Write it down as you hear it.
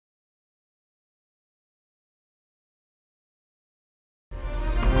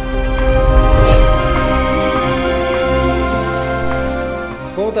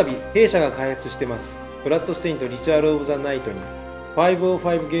の度弊社が開発してますブラッドステインとリチュアル・オブ・ザ・ナイトに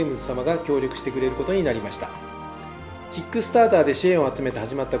505ゲームズ様が協力してくれることになりました。キックスターターで支援を集めて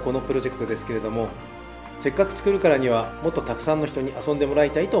始まったこのプロジェクトですけれども、せっかく作るからにはもっとたくさんの人に遊んでもら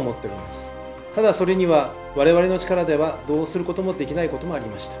いたいと思っております。ただそれには我々の力ではどうすることもできないこともあり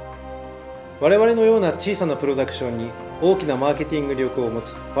ました。我々のような小さなプロダクションに大きなマーケティング力を持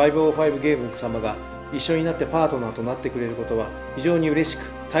つ505ゲームズ様が一緒になってパートナーとなってくれることは非常に嬉し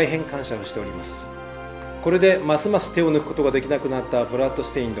く大変感謝をしております。これでますます手を抜くことができなくなったブラッド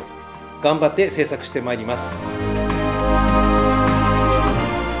ステインド、頑張って制作してまいります。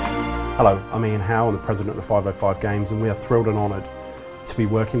Hello, I'm Ian Howe, I'm the president of 505 Games, and we are thrilled and honoured to be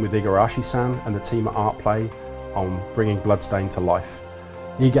working with Igarashi-san and the team at Artplay on bringing Bloodstained to life.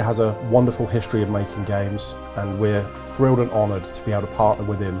 Iga has a wonderful history of making games, and we're thrilled and honoured to be able to partner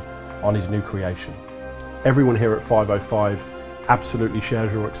with him on his new creation. Everyone here at 505 absolutely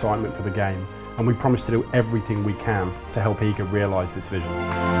shares your excitement for the game, and we promise to do everything we can to help Iga realise this vision.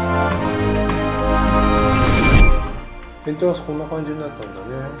 メンテナンスこんな感じになったんだ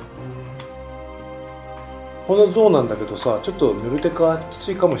ね。この像なんだけどさ、ちょっと塗る手がき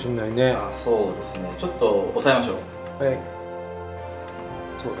ついかもしれないね。あ、そうですね。ちょっと抑えましょう。はい。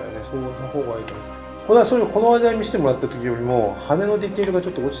そうだよね。そうの方がいいかも。この間に見せてもらった時よりも羽のディテールがち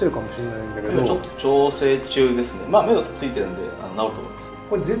ょっと落ちてるかもしれないんだけど。ちょっと調整中ですね。まあ目処ついてるんで治ると思います。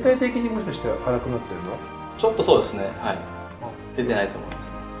これ全体的にもしかして荒くなってるの？ちょっとそうですね。はい。出てないと思いま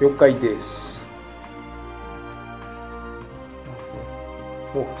す。了解です。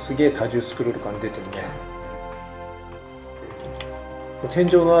お、すげえ多重スクロール感出てるね。天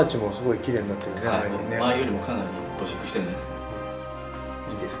井のアーチもすごい綺麗になってるね。はい、前よりもかなりゴシックしてるんじゃないですか。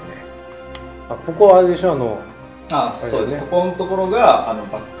いいですね。あ、ここはあれでしょ、そうです。そこのところが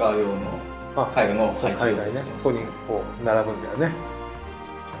バッカー用の絵画の配置をね。ここにこう並ぶんだよね。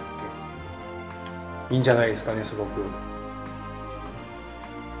いいんじゃないですかね、すごく。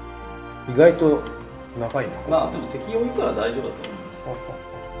意外と長いな。まあでも適用いたら大丈夫だと思います。